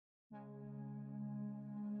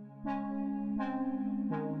Such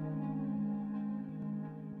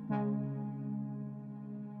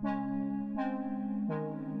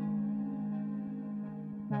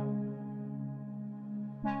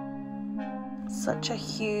a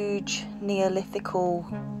huge Neolithical,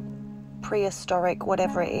 prehistoric,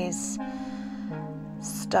 whatever it is,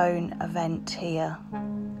 stone event here.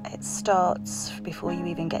 It starts before you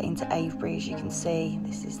even get into Avebury, as you can see.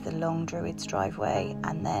 This is the long Druid's driveway,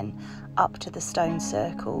 and then up to the stone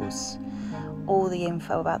circles. All the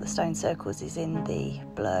info about the stone circles is in the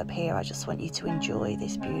blurb here. I just want you to enjoy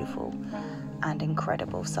this beautiful and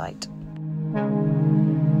incredible sight.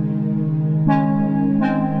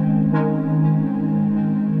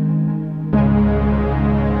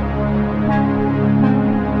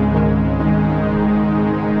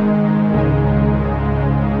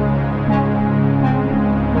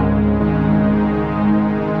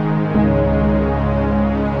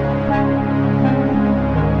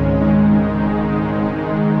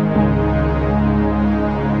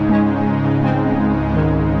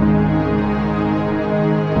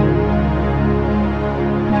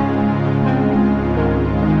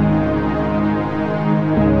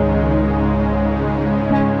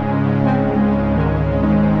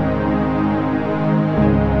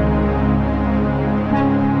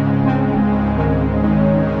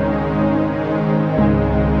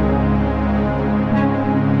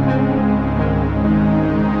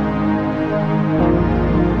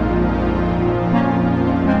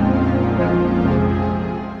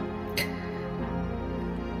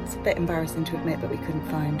 Bit embarrassing to admit, but we couldn't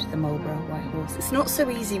find the Marlborough white horse. It's not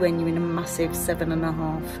so easy when you're in a massive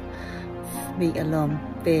 7.5 metre long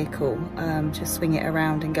vehicle to swing it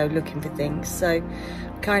around and go looking for things, so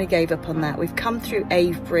kind of gave up on that. We've come through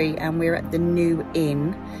Avebury and we're at the new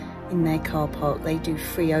inn in their car park. They do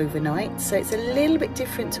free overnight, so it's a little bit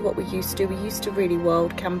different to what we used to. We used to really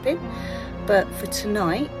wild camping, but for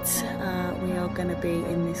tonight we are going to be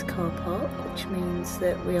in this car park, which means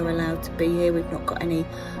that we are allowed to be here. We've not got any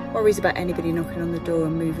worries about anybody knocking on the door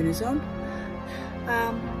and moving us on.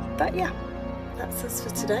 But yeah, that's us for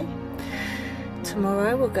today.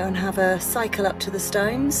 Tomorrow we'll go and have a cycle up to the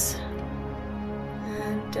stones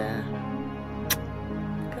and go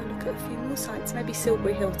look at a few more sites. Maybe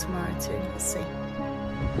Silbury Hill tomorrow too, let's see.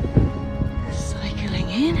 Cycling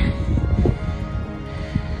in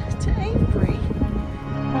to Avebury.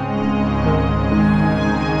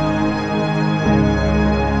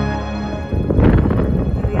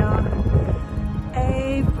 Here we are,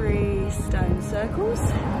 Avebury stone circles.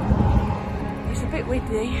 It's a bit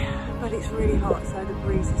windy, but it's really hot, so the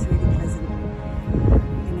breeze is really pleasant.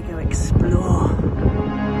 We're going to go explore.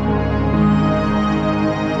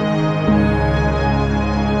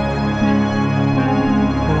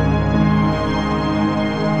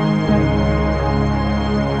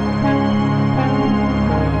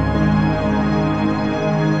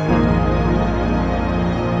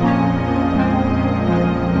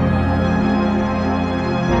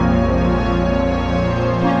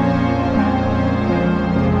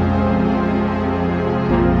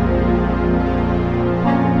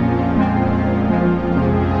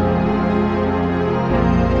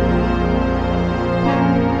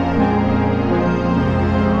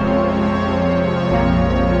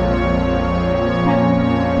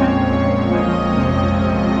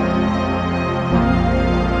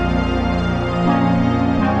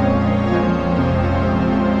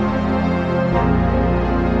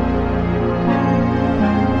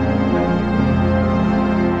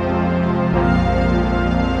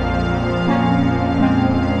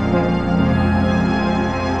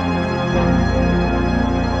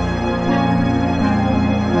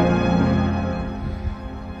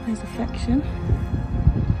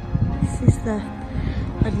 This is the,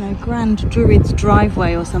 I don't know, Grand Druid's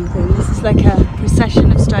driveway or something. This is like a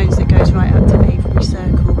procession of stones that goes right up to Avebury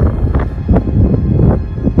Circle.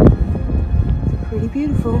 It's really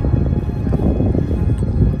beautiful.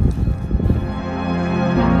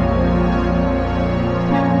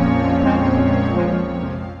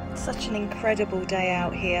 Such an incredible day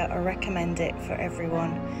out here. I recommend it for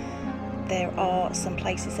everyone. There are some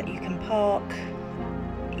places that you can park.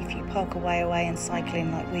 If you park away and cycle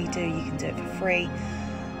in like we do, you can do it for free.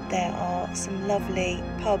 There are some lovely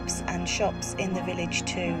pubs and shops in the village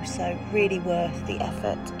too, so really worth the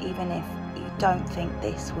effort, even if you don't think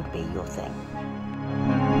this would be your thing.